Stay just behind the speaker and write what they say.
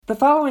The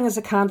following is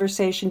a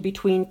conversation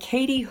between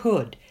Katie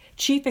Hood,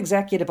 Chief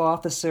Executive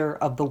Officer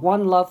of the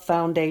One Love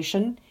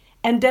Foundation,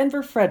 and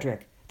Denver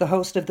Frederick, the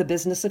host of The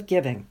Business of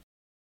Giving.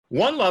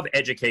 One Love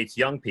educates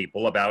young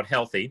people about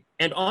healthy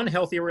and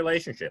unhealthy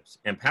relationships,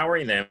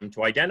 empowering them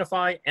to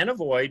identify and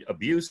avoid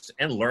abuse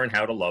and learn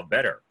how to love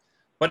better.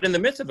 But in the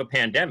midst of a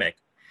pandemic,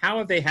 how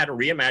have they had to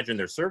reimagine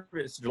their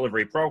service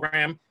delivery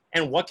program,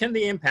 and what can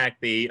the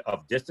impact be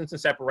of distance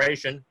and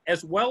separation,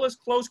 as well as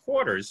close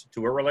quarters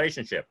to a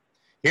relationship?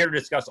 Here to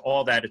discuss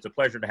all that, it's a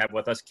pleasure to have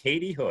with us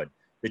Katie Hood,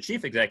 the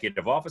Chief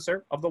Executive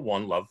Officer of the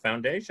One Love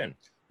Foundation.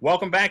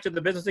 Welcome back to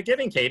The Business of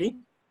Giving, Katie.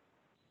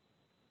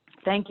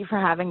 Thank you for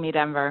having me,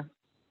 Denver.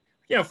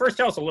 First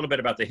tell us a little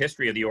bit about the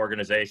history of the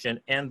organization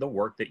and the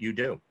work that you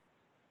do.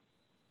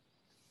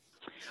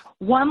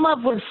 One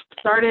Love was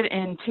started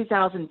in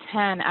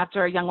 2010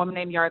 after a young woman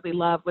named Yardley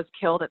Love was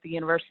killed at the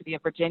University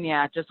of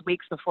Virginia just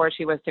weeks before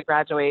she was to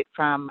graduate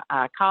from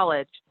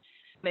college.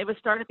 It was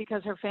started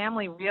because her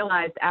family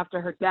realized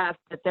after her death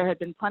that there had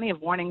been plenty of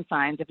warning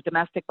signs. If a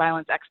domestic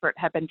violence expert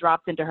had been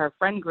dropped into her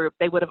friend group,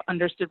 they would have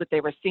understood what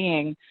they were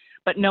seeing,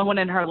 but no one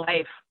in her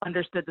life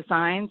understood the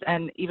signs,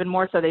 and even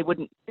more so, they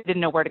didn't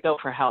know where to go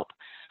for help.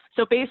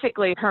 So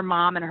basically, her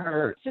mom and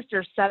her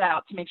sister set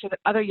out to make sure that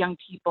other young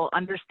people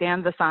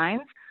understand the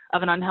signs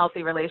of an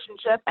unhealthy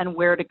relationship and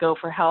where to go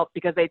for help,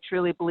 because they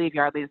truly believe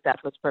Yardley's death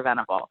was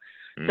preventable.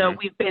 So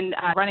we've been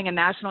running a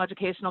national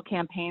educational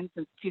campaign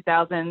since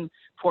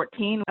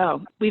 2014.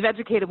 We've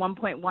educated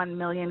 1.1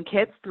 million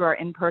kids through our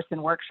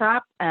in-person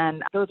workshop,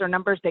 and those are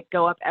numbers that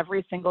go up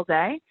every single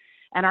day.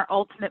 And our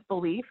ultimate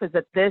belief is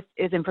that this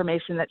is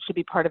information that should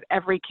be part of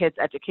every kid's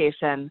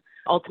education,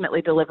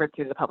 ultimately delivered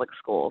through the public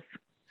schools.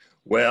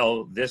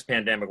 Well, this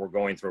pandemic we're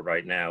going through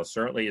right now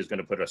certainly is going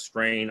to put a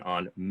strain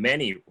on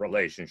many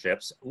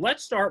relationships.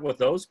 Let's start with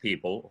those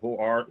people who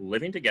are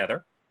living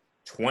together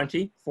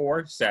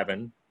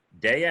 24/7,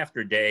 day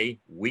after day,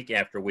 week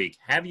after week.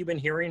 Have you been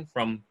hearing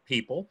from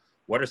people?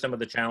 What are some of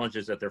the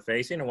challenges that they're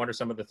facing, and what are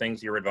some of the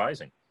things you're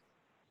advising?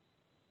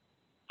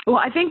 Well,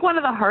 I think one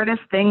of the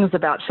hardest things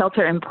about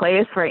shelter in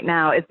place right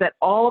now is that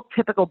all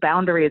typical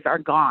boundaries are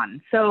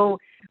gone. So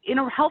in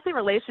a healthy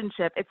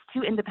relationship, it's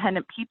two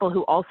independent people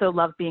who also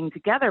love being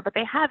together, but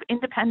they have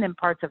independent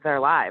parts of their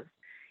lives.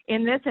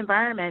 In this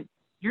environment,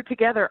 you're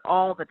together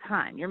all the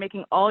time. You're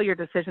making all your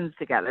decisions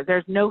together.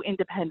 There's no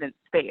independent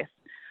space.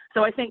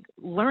 So I think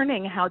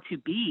learning how to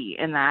be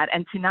in that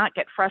and to not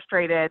get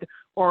frustrated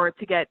or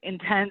to get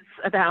intense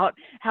about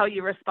how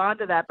you respond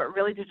to that, but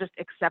really to just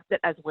accept it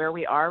as where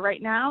we are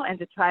right now and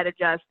to try to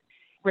just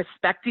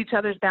respect each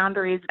other's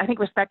boundaries. I think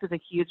respect is a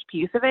huge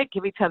piece of it.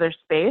 Give each other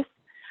space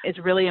is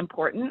really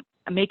important.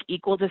 Make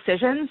equal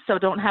decisions. So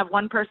don't have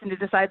one person who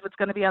decides what's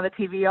going to be on the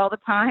TV all the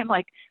time.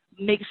 Like,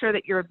 make sure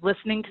that you're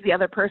listening to the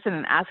other person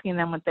and asking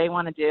them what they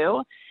want to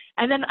do.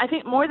 And then I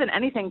think more than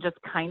anything, just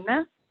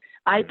kindness.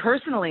 I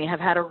personally have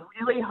had a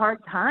really hard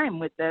time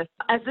with this.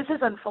 As this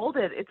has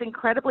unfolded, it's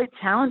incredibly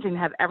challenging to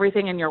have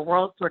everything in your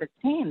world sort of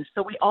change.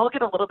 So we all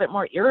get a little bit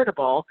more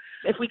irritable.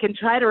 If we can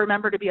try to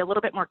remember to be a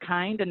little bit more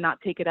kind and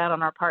not take it out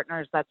on our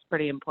partners, that's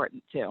pretty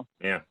important too.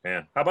 Yeah.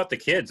 How about the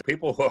kids?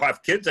 People who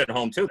have kids at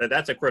home too,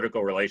 that's a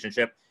critical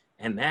relationship.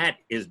 And that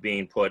is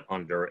being put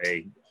under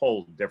a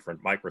whole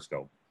different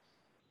microscope.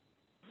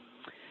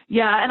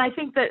 Yeah, and I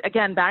think that,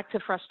 again, back to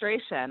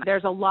frustration,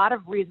 there's a lot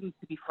of reasons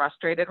to be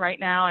frustrated right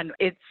now, and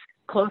it's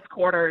close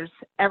quarters.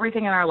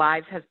 Everything in our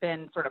lives has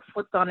been sort of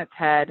flipped on its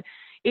head.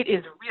 It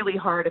is really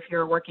hard if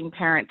you're a working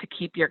parent to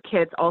keep your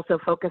kids also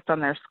focused on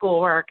their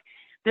schoolwork.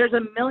 There's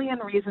a million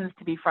reasons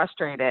to be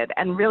frustrated,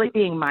 and really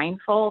being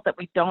mindful that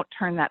we don't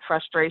turn that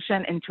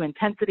frustration into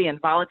intensity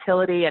and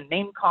volatility and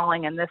name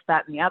calling and this,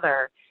 that, and the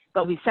other.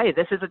 But we say,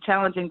 this is a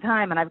challenging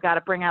time, and I've got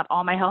to bring out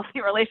all my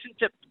healthy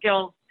relationship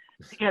skills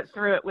to get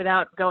through it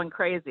without going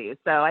crazy.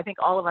 So I think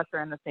all of us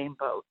are in the same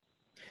boat.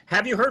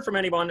 Have you heard from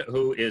anyone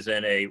who is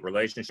in a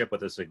relationship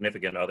with a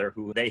significant other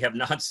who they have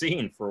not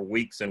seen for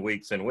weeks and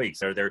weeks and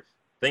weeks? Are there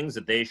things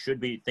that they should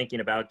be thinking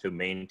about to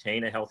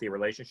maintain a healthy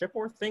relationship,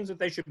 or things that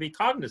they should be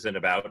cognizant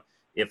about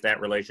if that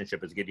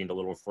relationship is getting a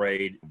little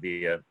frayed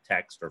via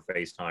text or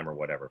FaceTime or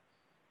whatever?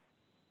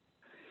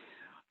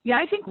 Yeah,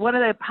 I think one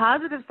of the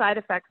positive side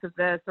effects of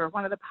this, or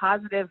one of the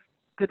positive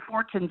good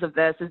fortunes of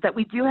this, is that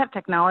we do have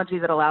technology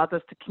that allows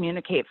us to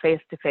communicate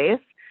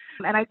face-to-face.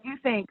 And I do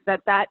think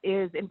that that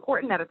is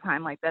important at a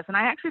time like this. And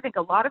I actually think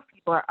a lot of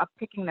people are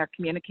uppicking their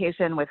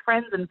communication with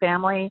friends and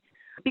family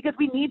because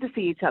we need to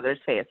see each other's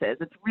faces.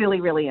 It's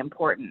really, really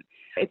important.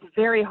 It's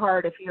very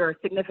hard if your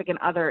significant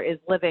other is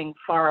living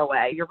far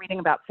away. You're reading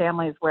about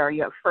families where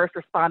you have first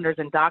responders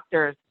and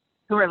doctors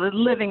who are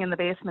living in the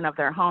basement of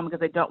their home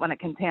because they don't want to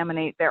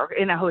contaminate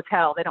in a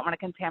hotel, they don't want to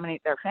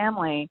contaminate their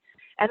family.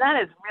 And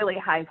that is really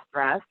high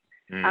stress.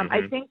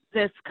 I think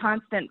this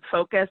constant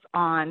focus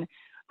on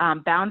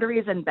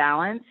boundaries and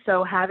balance,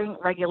 so having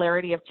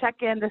regularity of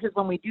check-in, this is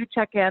when we do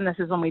check-in, this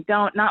is when we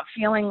don't, not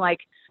feeling like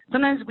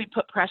sometimes we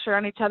put pressure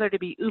on each other to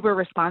be uber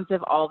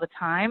responsive all the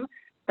time.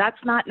 That's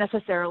not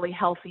necessarily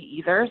healthy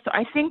either. So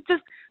I think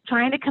just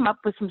trying to come up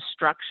with some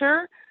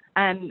structure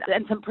and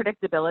some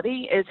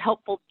predictability is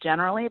helpful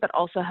generally, but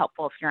also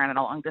helpful if you're in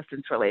a long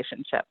distance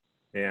relationship.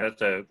 Yeah,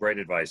 that's a great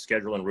advice.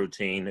 Schedule and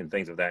routine and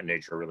things of that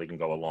nature really can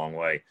go a long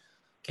way.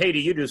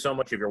 Katie, you do so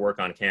much of your work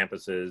on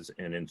campuses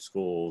and in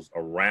schools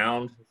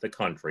around the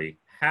country.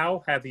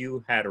 How have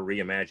you had to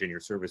reimagine your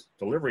service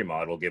delivery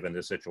model given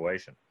this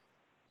situation?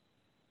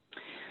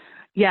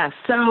 Yes,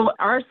 so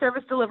our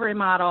service delivery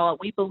model,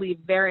 we believe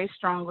very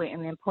strongly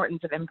in the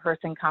importance of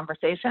in-person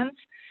conversations.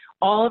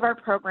 All of our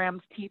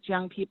programs teach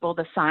young people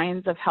the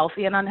signs of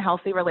healthy and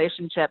unhealthy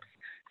relationships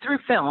through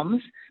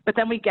films, but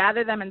then we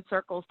gather them in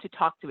circles to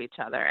talk to each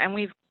other. And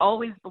we've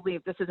always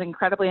believed this is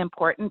incredibly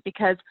important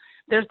because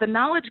there's the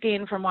knowledge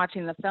gain from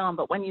watching the film,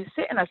 but when you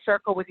sit in a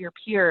circle with your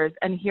peers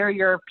and hear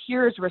your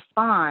peers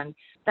respond,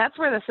 that's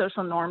where the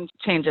social norm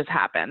changes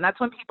happen. That's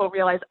when people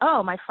realize,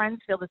 oh, my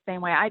friends feel the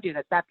same way I do,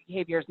 that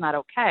behavior is not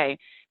okay.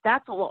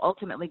 That's what will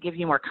ultimately give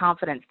you more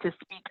confidence to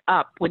speak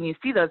up when you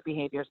see those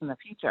behaviors in the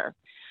future.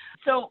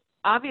 So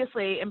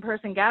obviously,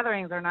 in-person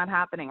gatherings are not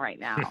happening right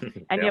now.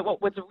 And yet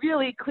what's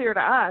really clear to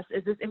us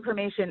is this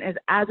information is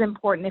as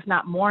important, if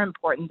not more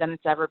important, than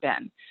it's ever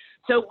been.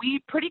 So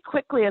we pretty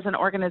quickly as an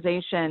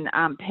organization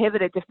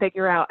pivoted to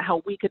figure out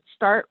how we could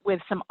start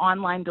with some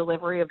online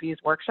delivery of these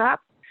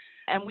workshops.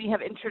 And we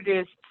have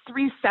introduced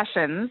 3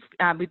 sessions.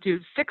 We do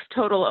 6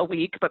 total a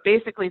week, but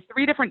basically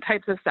 3 different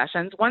types of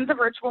sessions. One's a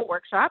virtual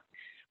workshop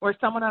where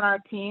someone on our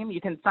team,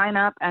 you can sign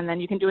up and then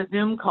you can do a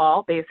Zoom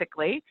call,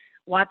 basically,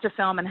 watch a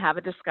film and have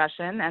a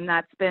discussion, and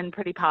that's been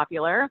pretty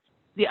popular.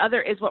 The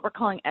other is what we're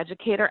calling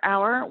Educator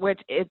Hour,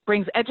 which it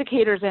brings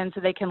educators in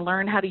so they can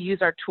learn how to use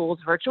our tools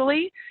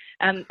virtually,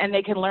 and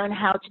they can learn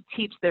how to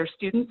teach their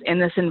students in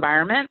this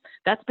environment.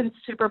 That's been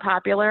super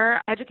popular.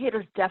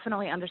 Educators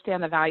definitely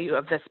understand the value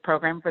of this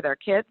program for their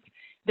kids.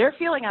 They're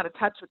feeling out of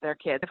touch with their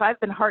kids. If I've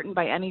been heartened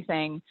by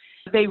anything,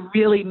 they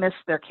really miss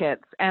their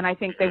kids, and I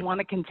think they want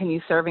to continue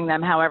serving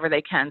them however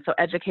they can. So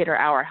Educator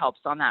Hour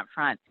helps on that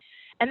front.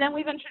 And then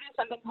we've introduced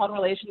something called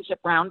relationship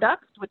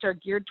roundups, which are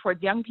geared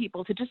towards young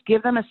people to just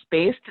give them a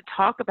space to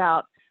talk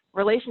about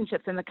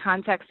relationships in the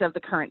context of the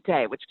current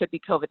day, which could be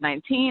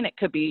COVID-19. It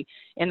could be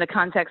in the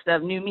context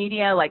of new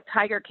media like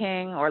Tiger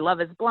King or Love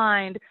is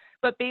Blind.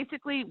 But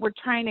basically, we're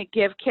trying to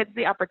give kids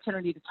the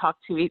opportunity to talk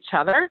to each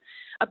other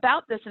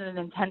about this in an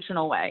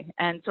intentional way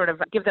and sort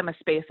of give them a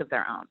space of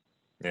their own.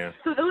 Yeah.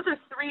 So those are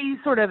 3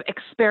 sort of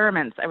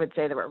experiments, I would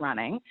say, that we're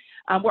running.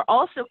 We're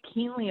also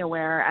keenly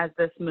aware as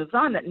this moves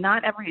on that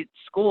not every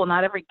school,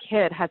 not every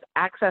kid has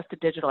access to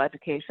digital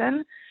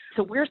education.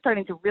 So we're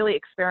starting to really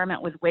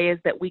experiment with ways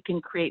that we can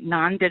create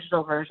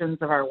non-digital versions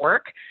of our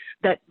work,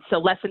 so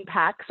lesson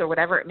packs or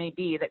whatever it may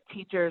be that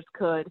teachers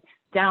could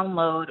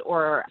download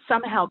or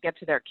somehow get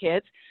to their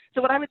kids.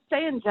 So what I would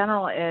say in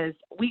general is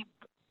we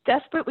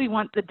desperately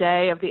want the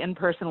day of the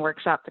in-person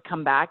workshop to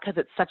come back because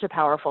it's such a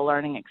powerful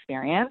learning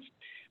experience.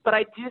 But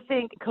I do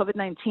think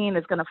COVID-19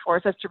 is going to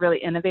force us to really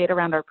innovate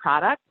around our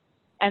product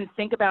and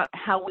think about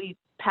how we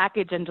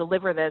package and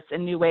deliver this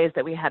in new ways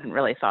that we hadn't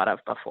really thought of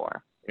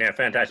before. Yeah,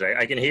 fantastic.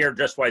 I can hear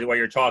just by the way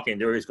you're talking,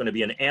 there is going to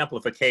be an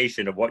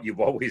amplification of what you've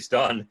always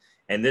done,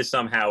 and this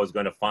somehow is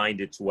going to find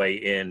its way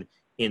in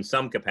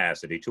some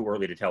capacity. Too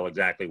early to tell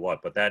exactly what,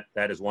 but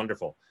that is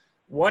wonderful.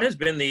 What has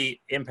been the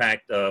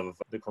impact of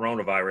the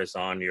coronavirus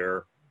on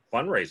your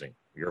fundraising,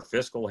 your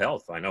fiscal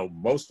health? I know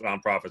most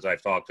nonprofits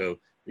I've talked to,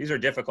 these are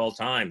difficult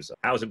times.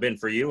 How's it been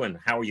for you, and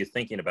how are you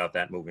thinking about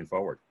that moving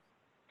forward?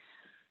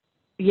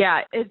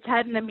 Yeah, it's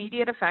had an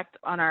immediate effect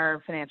on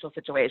our financial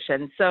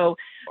situation. So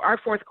our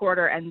fourth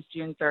quarter ends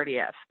June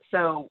 30th.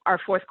 So our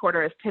fourth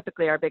quarter is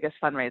typically our biggest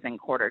fundraising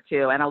quarter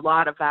too. And a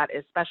lot of that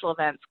is special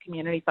events,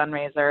 community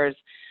fundraisers.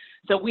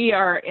 So we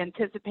are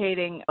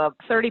anticipating a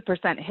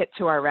 30% hit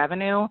to our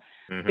revenue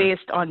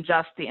based on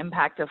just the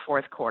impact of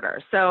fourth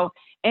quarter. So,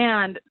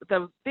 and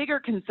the bigger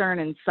concern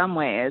in some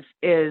ways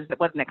is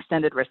what an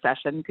extended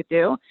recession could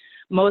do.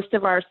 Most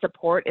of our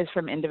support is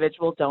from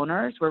individual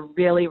donors. We're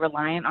really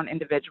reliant on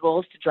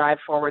individuals to drive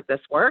forward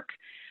this work.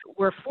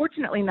 We're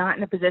fortunately not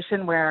in a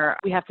position where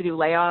we have to do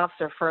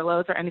layoffs or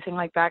furloughs or anything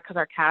like that because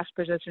our cash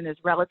position is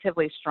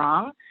relatively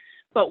strong.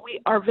 But we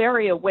are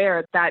very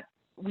aware that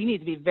we need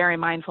to be very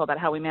mindful about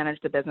how we manage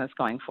the business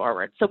going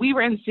forward. So we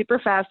were in super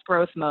fast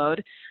growth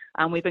mode.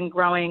 We've been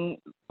growing.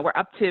 We're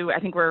up to, I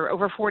think we're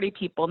over 40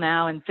 people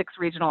now in 6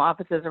 regional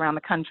offices around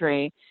the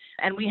country.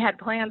 And we had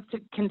plans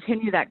to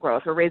continue that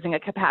growth. We're raising a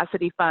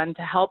capacity fund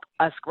to help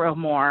us grow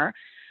more.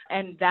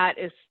 And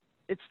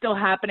it's still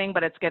happening,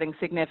 but it's getting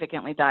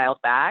significantly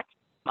dialed back.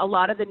 A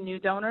lot of the new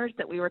donors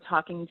that we were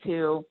talking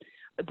to,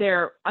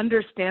 they're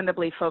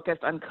understandably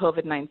focused on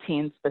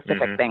COVID-19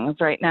 specific things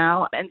right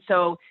now. And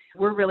so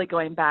we're really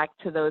going back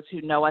to those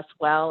who know us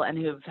well and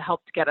who've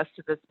helped get us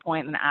to this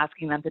point and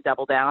asking them to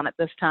double down at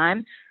this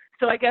time.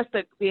 So I guess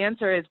the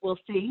answer is we'll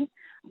see.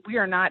 We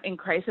are not in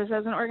crisis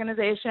as an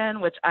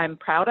organization, which I'm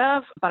proud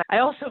of. But I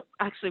also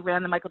actually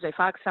ran the Michael J.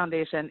 Fox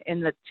Foundation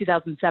in the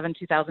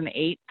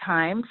 2007-2008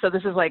 time. So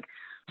this is like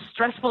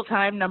stressful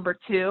time number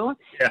 2.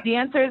 Yeah. The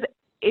answer is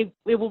it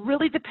will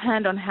really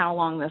depend on how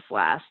long this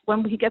lasts.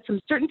 When we get some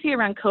certainty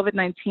around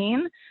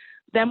COVID-19,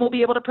 then we'll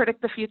be able to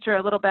predict the future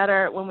a little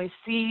better when we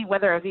see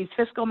whether these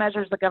fiscal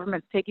measures the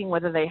government's taking,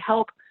 whether they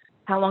help,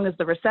 how long is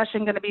the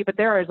recession going to be. But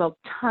there is a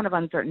ton of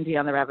uncertainty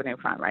on the revenue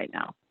front right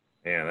now.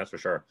 Yeah, that's for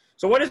sure.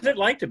 So what is it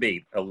like to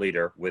be a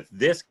leader with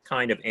this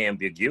kind of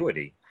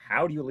ambiguity?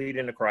 How do you lead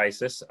in a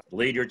crisis,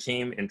 lead your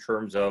team in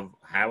terms of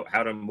how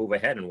to move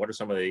ahead? And what are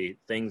some of the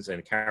things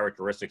and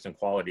characteristics and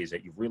qualities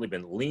that you've really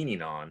been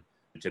leaning on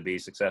to be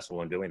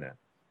successful in doing that?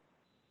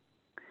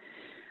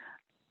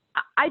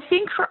 I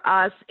think for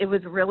us, it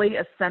was really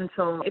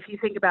essential. If you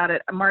think about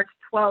it, March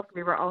 12th,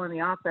 we were all in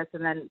the office.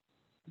 And then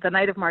the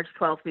night of March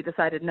 12th, we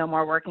decided no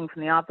more working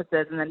from the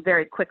offices. And then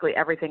very quickly,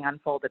 everything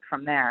unfolded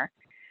from there.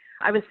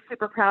 I was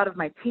super proud of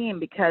my team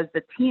because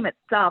the team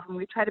itself, and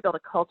we try to build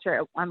a culture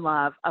at One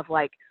Love of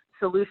like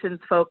solutions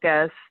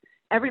focus.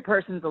 Every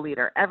person's a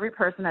leader. Every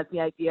person has the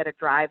idea to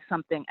drive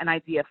something, an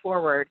idea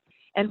forward.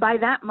 And by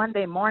that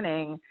Monday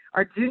morning,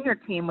 our junior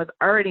team was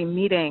already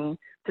meeting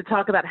to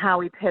talk about how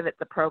we pivot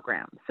the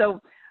program.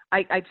 So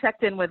I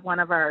checked in with one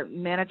of our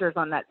managers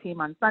on that team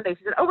on Sunday.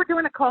 She said, we're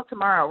doing a call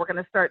tomorrow. We're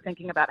going to start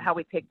thinking about how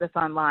we take this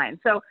online.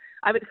 So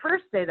I would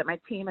first say that my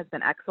team has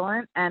been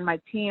excellent, and my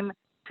team,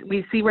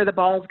 we see where the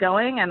ball's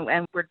going, and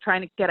we're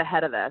trying to get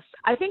ahead of this.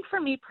 I think for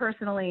me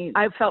personally,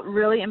 I felt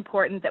really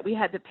important that we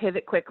had to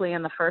pivot quickly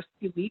in the first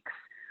few weeks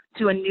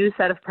to a new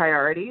set of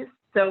priorities.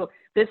 So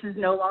this is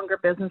no longer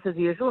business as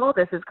usual.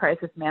 This is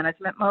crisis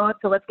management mode.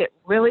 So let's get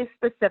really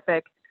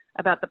specific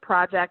about the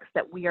projects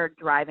that we are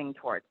driving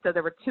towards. So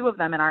there were two of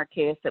them in our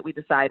case that we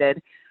decided.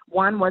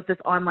 One was this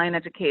online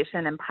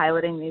education and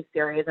piloting these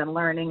series and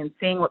learning and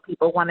seeing what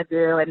people want to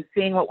do and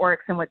seeing what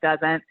works and what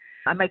doesn't.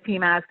 My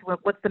team asked,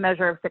 what's the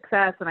measure of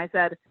success? And I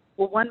said,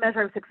 well, one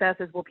measure of success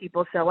is will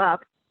people show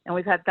up? And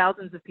we've had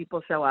thousands of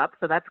people show up,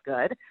 so that's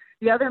good.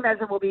 The other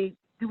measure will be,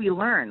 do we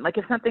learn? Like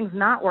if something's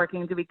not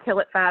working, do we kill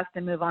it fast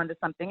and move on to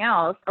something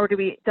else? Or do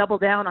we double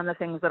down on the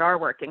things that are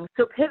working?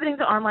 So pivoting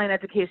to online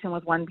education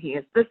was one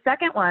piece. The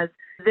second was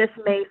this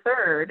May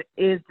 3rd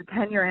is the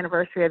 10-year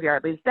anniversary of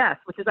Yardley's death,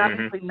 which is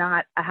obviously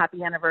not a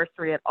happy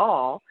anniversary at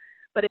all,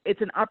 but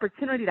it's an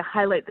opportunity to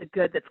highlight the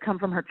good that's come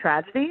from her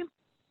tragedy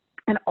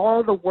and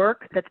all the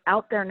work that's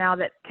out there now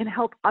that can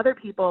help other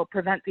people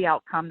prevent the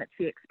outcome that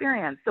she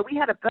experienced. So we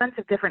had a bunch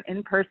of different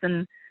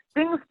in-person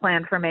things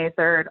planned for May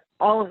 3rd,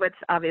 all of which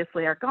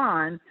obviously are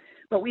gone,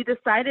 but we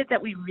decided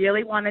that we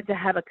really wanted to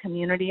have a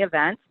community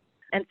event.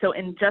 And so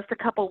in just a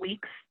couple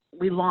weeks,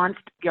 we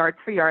launched Yards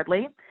for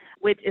Yardley,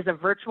 which is a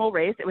virtual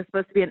race. It was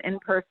supposed to be an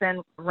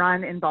in-person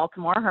run in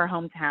Baltimore, her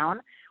hometown.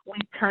 We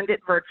turned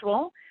it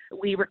virtual.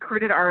 We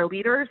recruited our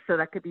leaders, so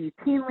that could be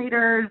teen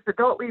leaders,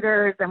 adult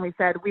leaders, and we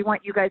said, we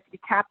want you guys to be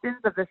captains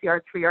of this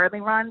Yards for Yardley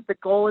run. The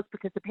goal is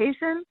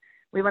participation.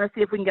 We want to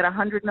see if we can get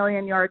 100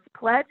 million yards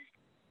pledged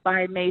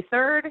by May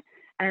 3rd,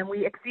 and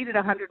we exceeded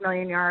 100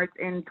 million yards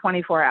in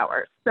 24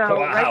 hours. So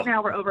Right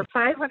now we're over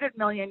 500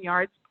 million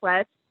yards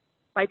pledged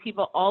by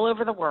people all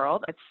over the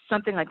world. It's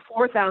something like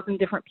 4,000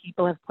 different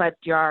people have pledged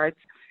yards.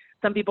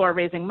 Some people are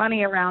raising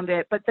money around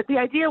it, but the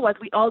idea was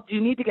we all do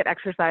need to get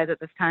exercise at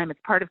this time. It's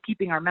part of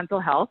keeping our mental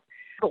health.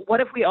 But what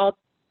if we all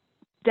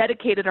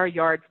dedicated our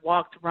yards,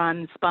 walked,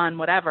 run, spun,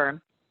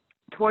 whatever,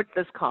 towards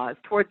this cause,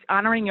 towards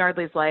honoring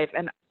Yardley's life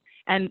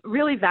and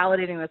really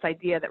validating this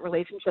idea that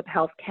relationship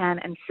health can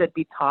and should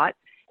be taught,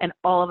 and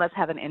all of us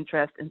have an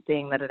interest in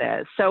seeing that it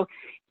is. So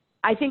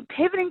I think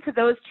pivoting to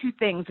those two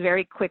things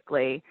very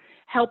quickly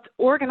helped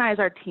organize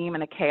our team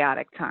in a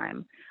chaotic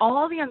time.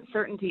 All the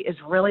uncertainty is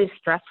really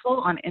stressful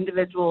on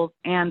individuals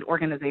and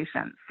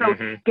organizations. So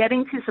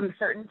getting to some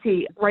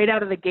certainty right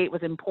out of the gate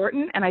was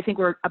important, and I think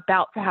we're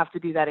about to have to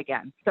do that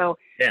again. So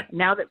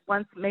now that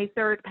once May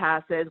 3rd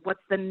passes,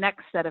 what's the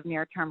next set of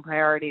near-term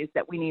priorities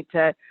that we need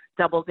to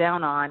double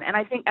down on? And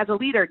I think as a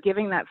leader,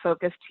 giving that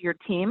focus to your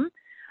team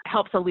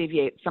helps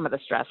alleviate some of the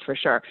stress for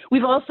sure.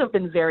 We've also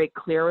been very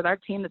clear with our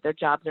team that their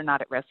jobs are not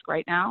at risk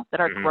right now,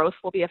 that our growth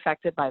will be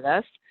affected by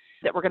this,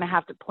 that we're going to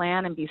have to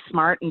plan and be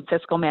smart in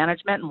fiscal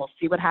management, and we'll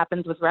see what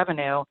happens with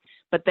revenue,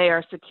 but they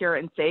are secure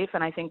and safe.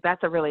 And I think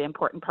that's a really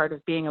important part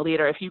of being a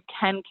leader. If you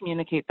can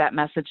communicate that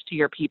message to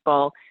your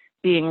people,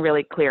 being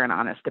really clear and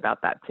honest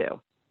about that too.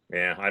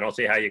 Yeah, I don't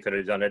see how you could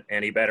have done it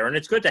any better. And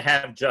it's good to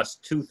have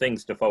just two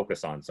things to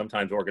focus on.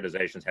 Sometimes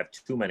organizations have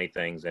too many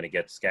things and it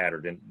gets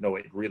scattered. And no,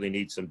 it really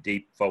needs some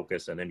deep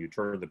focus. And then you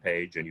turn the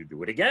page and you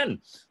do it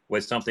again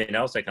with something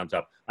else that comes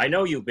up. I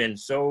know you've been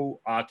so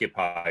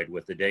occupied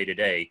with the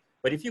day-to-day,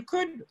 but if you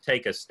could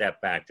take a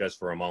step back just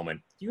for a moment,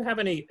 do you have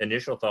any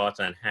initial thoughts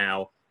on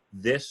how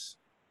this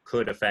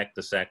could affect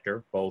the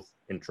sector, both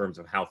in terms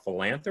of how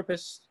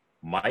philanthropists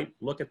might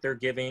look at their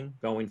giving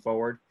going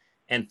forward,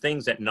 and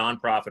things that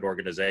nonprofit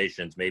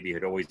organizations maybe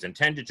had always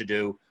intended to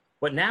do,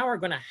 but now are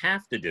going to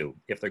have to do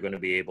if they're going to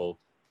be able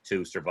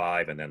to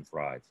survive and then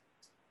thrive?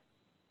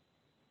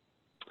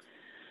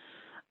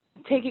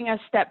 Taking a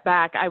step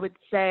back, I would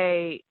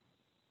say,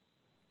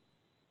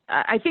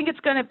 I think it's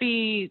going to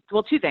be,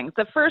 well, two things.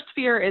 The first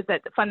fear is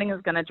that funding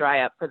is going to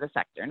dry up for the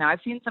sector. Now,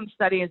 I've seen some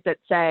studies that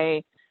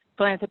say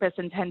philanthropists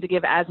intend to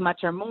give as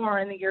much or more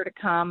in the year to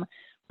come,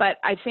 But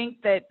I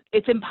think that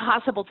it's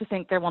impossible to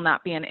think there will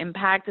not be an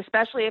impact,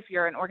 especially if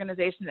you're an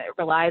organization that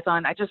relies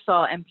on, I just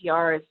saw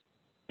NPR is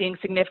being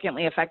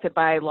significantly affected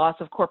by loss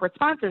of corporate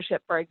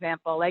sponsorship, for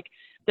example. Like,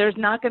 there's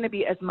not going to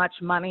be as much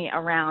money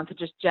around to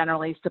just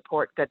generally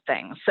support good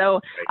things. So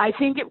I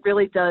think it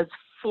really does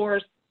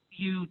force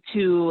you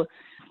to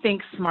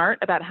think smart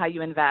about how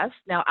you invest.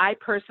 Now, I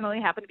personally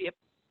happen to be a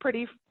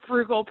pretty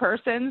frugal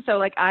person. So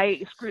like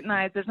I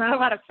scrutinize, there's not a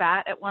lot of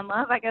fat at One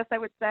Love, I guess I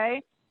would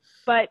say,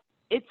 but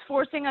it's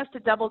forcing us to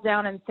double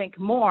down and think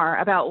more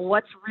about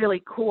what's really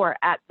core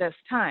at this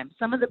time.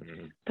 Some of the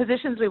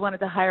positions we wanted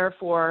to hire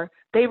for,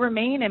 they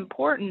remain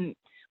important,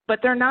 but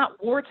they're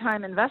not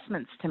wartime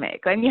investments to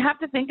make. And you have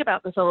to think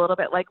about this a little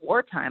bit like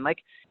wartime. Like,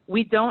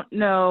 we don't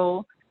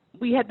know,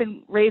 we had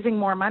been raising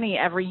more money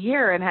every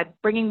year and had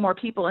bringing more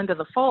people into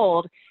the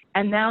fold.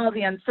 And now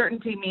the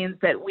uncertainty means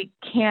that we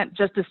can't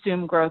just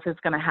assume growth is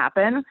going to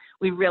happen.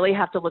 We really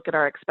have to look at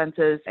our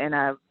expenses in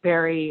a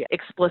very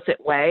explicit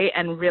way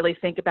and really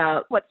think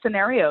about what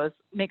scenarios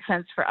make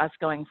sense for us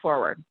going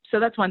forward. So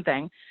that's one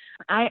thing.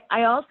 I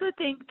also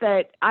think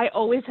that I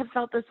always have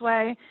felt this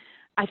way.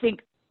 I think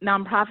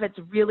nonprofits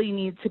really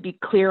need to be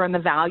clear on the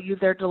value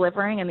they're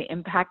delivering and the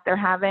impact they're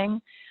having.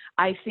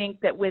 I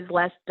think that with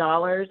less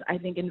dollars, I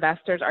think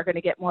investors are going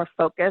to get more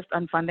focused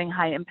on funding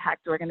high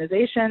impact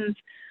organizations.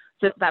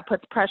 So that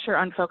puts pressure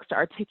on folks to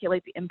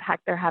articulate the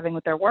impact they're having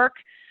with their work.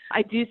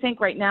 I do think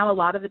right now a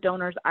lot of the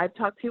donors I've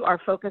talked to are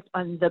focused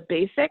on the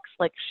basics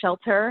like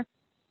shelter,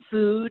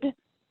 food,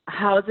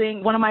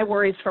 housing. One of my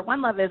worries for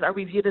One Love is, are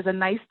we viewed as a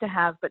nice to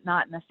have but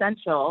not an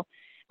essential?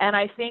 And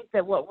I think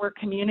that what we're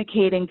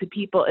communicating to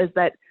people is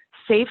that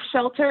safe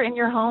shelter in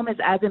your home is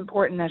as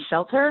important as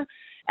shelter,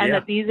 and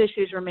that these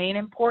issues remain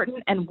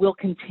important and will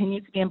continue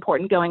to be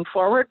important going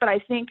forward. But I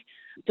think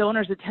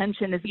donors'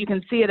 attention is, you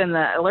can see it in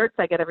the alerts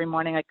I get every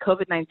morning, like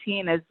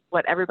COVID-19 is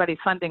what everybody's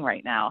funding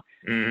right now.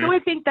 So I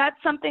think that's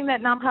something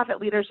that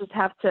nonprofit leaders just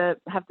have to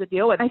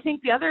deal with. I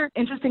think the other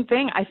interesting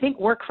thing, I think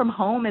work from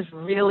home is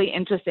really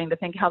interesting to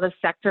think how the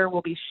sector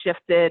will be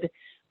shifted.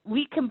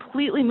 We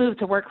completely moved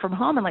to work from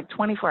home in like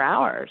 24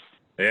 hours.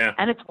 Yeah.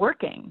 And it's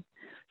working.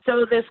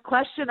 So this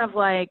question of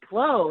like,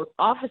 whoa,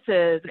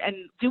 offices, and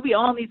do we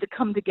all need to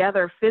come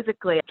together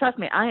physically? Trust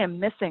me, I am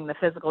missing the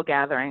physical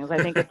gatherings. I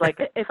think it's like,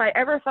 if I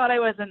ever thought I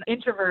was an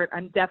introvert,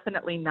 I'm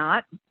definitely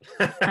not.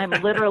 I'm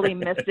literally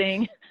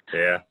missing.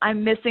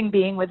 I'm missing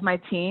being with my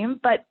team.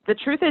 But the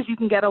truth is, you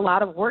can get a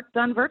lot of work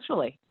done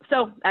virtually.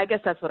 So I guess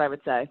that's what I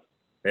would say.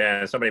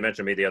 Yeah, and somebody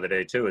mentioned to me the other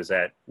day, too, is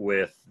that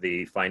with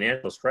the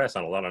financial stress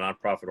on a lot of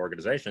nonprofit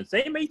organizations,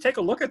 they may take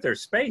a look at their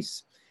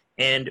space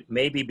and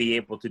maybe be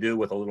able to do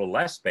with a little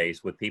less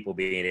space with people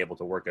being able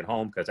to work at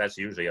home, because that's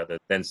usually, other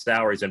than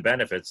salaries and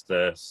benefits,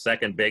 the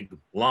second big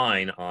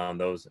line on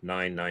those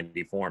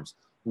 990 forms.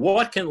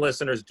 What can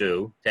listeners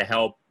do to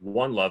help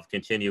One Love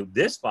continue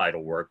this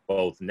vital work,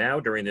 both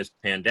now during this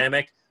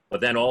pandemic,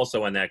 but then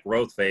also in that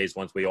growth phase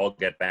once we all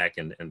get back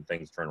and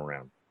things turn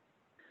around?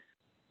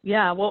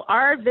 Yeah, well,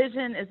 our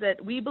vision is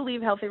that we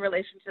believe healthy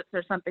relationships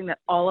are something that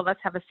all of us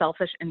have a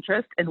selfish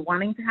interest in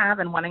wanting to have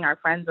and wanting our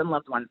friends and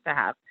loved ones to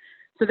have.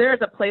 So there is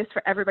a place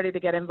for everybody to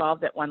get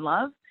involved at One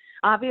Love.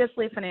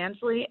 Obviously,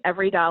 financially,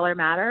 every dollar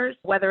matters,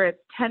 whether it's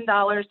 $10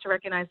 to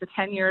recognize the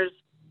 10 years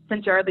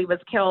since Yardley was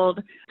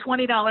killed,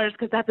 $20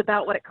 because that's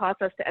about what it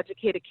costs us to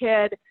educate a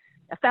kid,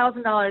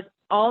 $1,000.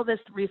 All this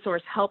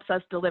resource helps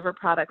us deliver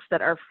products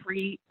that are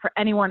free for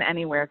anyone,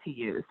 anywhere to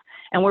use.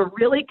 And we're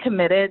really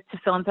committed to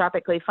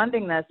philanthropically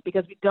funding this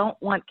because we don't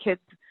want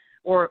kids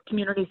or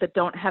communities that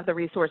don't have the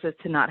resources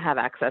to not have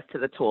access to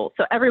the tools.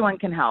 So everyone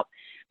can help.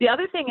 The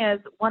other thing is,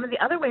 one of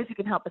the other ways you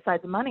can help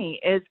besides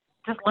money is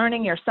just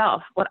learning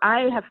yourself. What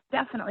I have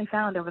definitely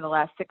found over the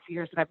last 6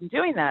 years that I've been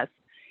doing this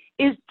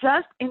is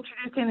just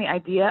introducing the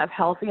idea of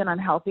healthy and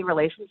unhealthy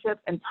relationships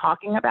and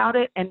talking about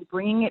it and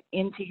bringing it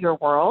into your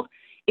world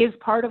is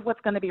part of what's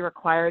going to be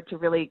required to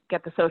really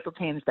get the social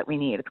change that we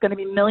need. It's going to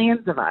be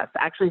millions of us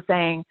actually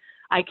saying,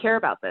 I care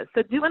about this.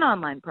 So do an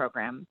online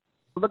program.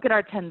 Look at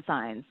our 10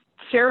 signs.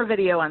 Share a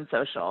video on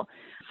social.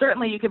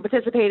 Certainly you can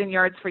participate in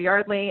Yards for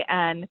Yardley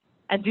and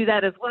do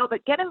that as well,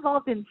 but get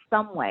involved in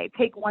some way.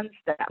 Take one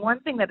step. One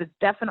thing that is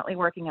definitely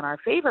working in our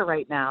favor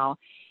right now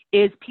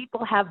is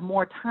people have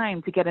more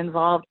time to get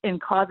involved in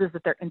causes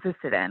that they're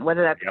interested in,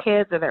 whether that's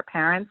kids or their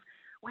parents.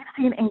 We've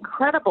seen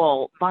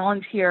incredible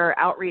volunteer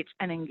outreach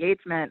and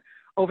engagement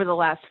over the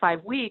last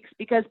 5 weeks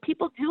because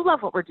people do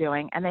love what we're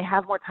doing and they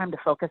have more time to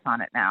focus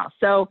on it now.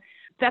 So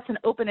that's an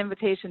open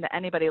invitation to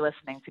anybody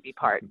listening to be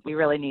part. We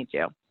really need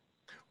you.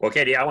 Well,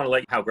 Katie, I want to let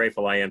you know how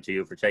grateful I am to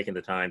you for taking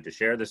the time to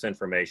share this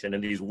information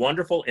and these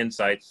wonderful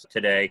insights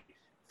today.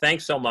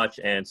 Thanks so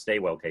much and stay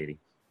well, Katie.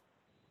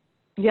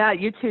 Yeah,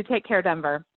 you too. Take care, Denver.